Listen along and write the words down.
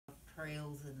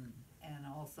trails and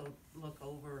also look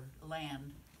over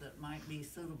land that might be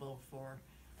suitable for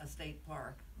a state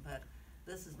park, but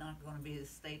this is not gonna be a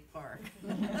state park.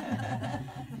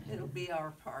 It'll be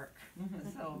our park,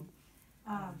 so.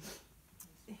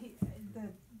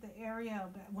 The area,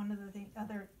 one of the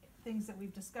other things that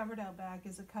we've discovered out back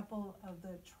is a couple of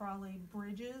the trolley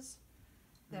bridges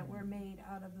that were made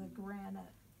out of the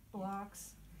granite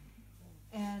blocks.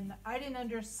 And I didn't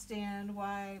understand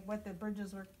what the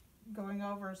bridges were going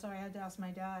over, so I had to ask my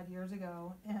dad years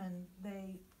ago. And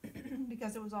they,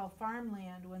 because it was all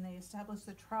farmland, when they established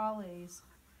the trolleys,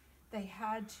 they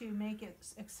had to make it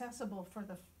accessible for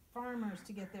the farmers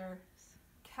to get their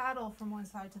cattle from one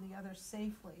side to the other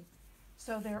safely.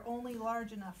 So they're only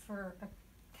large enough for a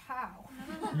cow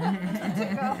to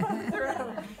go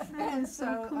through. And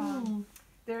so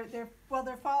they're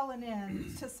fallen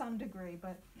in to some degree,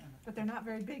 but they're not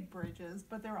very big bridges,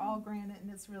 but they're all granite,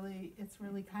 and it's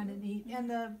really kind of neat.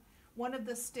 And one of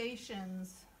the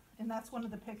stations, and that's one of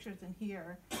the pictures in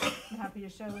here I'm happy to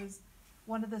show, is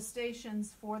one of the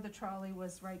stations for the trolley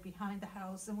was right behind the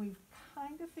house, and we've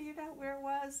kind of figured out where it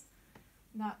was.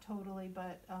 Not totally,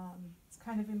 but it's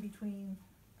kind of in between,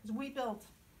 because we built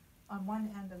on one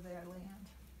end of their land,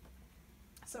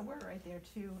 so we're right there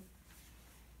too.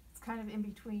 It's kind of in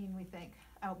between, we think,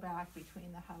 out back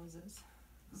between the houses.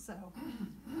 So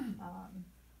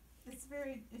it's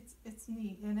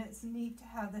neat, and it's neat to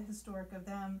have the historic of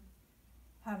them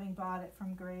having bought it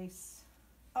from Grace.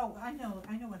 Oh, I know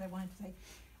what I wanted to say.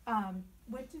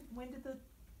 When did the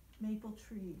maple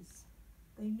trees?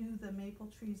 They knew the maple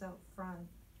trees out front.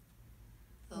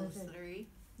 Those three?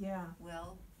 Yeah.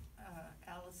 Well,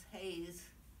 Alice Hayes,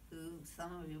 who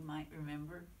some of you might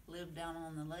remember, lived down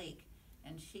on the lake,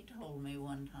 and she told me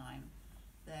one time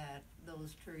that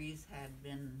those trees had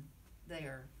been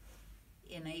there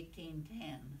in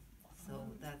 1810. So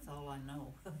that's all I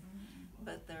know.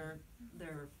 But they're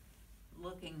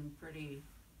looking pretty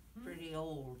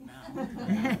old now.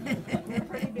 They're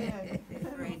pretty big.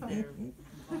 Afraid they're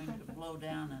going to blow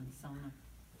down in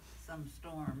some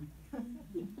storm.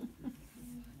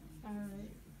 All right.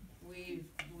 We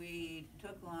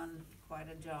took on quite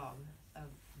a job of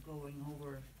going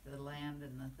over the land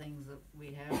and the things that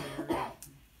we have there.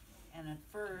 And at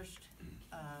first,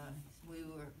 we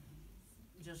were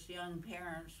just young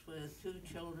parents with 2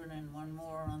 children and 1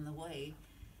 more on the way,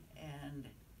 and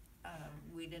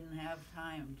we didn't have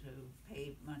time to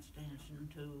pay much attention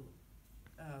to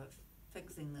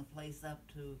fixing the place up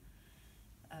to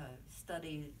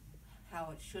study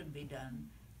how it should be done.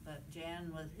 But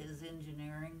Jan, with his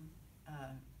engineering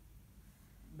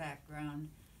background,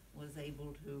 was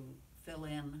able to fill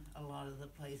in a lot of the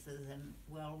places, and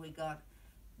well, we got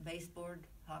baseboard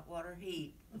hot water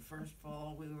heat the first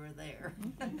fall we were there.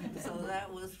 So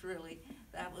that was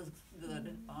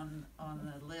good on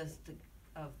the list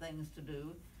of things to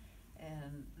do.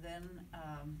 And then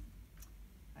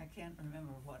I can't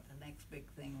remember what the next big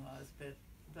thing was,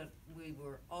 but we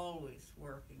were always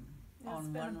working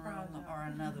on one room or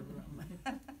another room.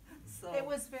 So it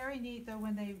was very neat though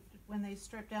when they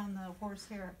stripped down the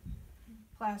horsehair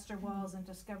plaster walls and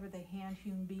discovered the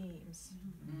hand-hewn beams.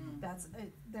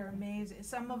 They're amazing.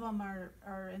 Some of them are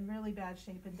in really bad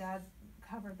shape, and Dad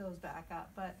covered those back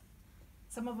up, but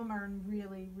some of them are in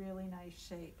really nice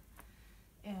shape.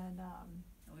 And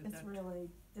it's really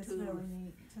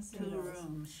neat to see 2 those.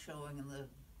 rooms showing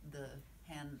the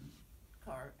hand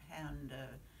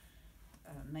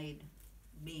made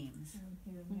beams.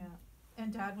 Yeah,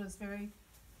 and Dad was very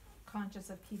conscious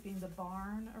of keeping the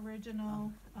barn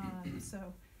original,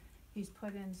 so he's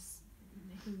put in,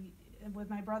 with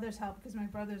my brother's help, because my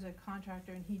brother's a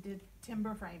contractor and he did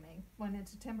went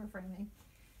into timber framing,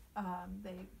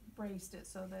 they braced it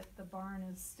so that the barn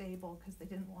is stable, because they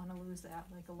didn't want to lose that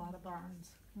like a lot of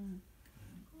barns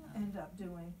end up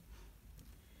doing.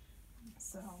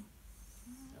 So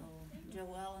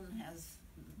Joellen has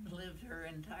lived her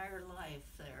entire life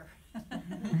there. So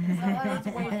I'll have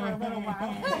to wait for a little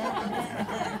while.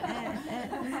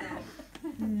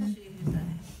 So she's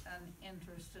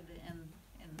interested in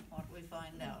what we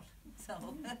find out.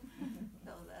 So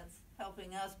that's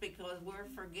helping us, because we're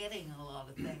forgetting a lot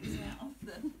of things now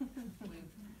that we've.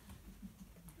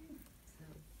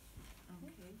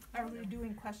 Are we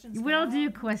doing questions? We'll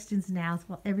do questions now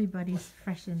while everybody's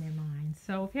fresh in their minds.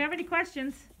 So if you have any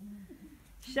questions,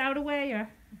 shout away or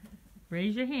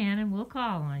raise your hand and we'll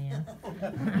call on you.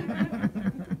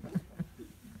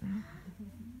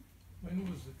 When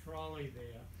was the trolley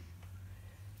there?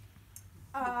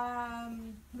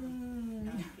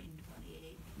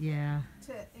 1928. Yeah.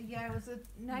 It was the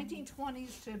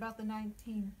 1920s to about the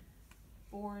 1930s.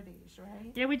 40s,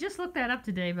 right? Yeah, we just looked that up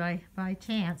today by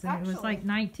chance, and it was like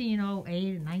Actually-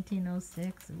 1908 and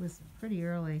 1906. It was pretty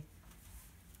early.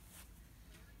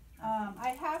 I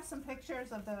have some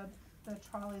pictures of the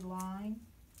trolley line,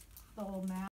 the old map.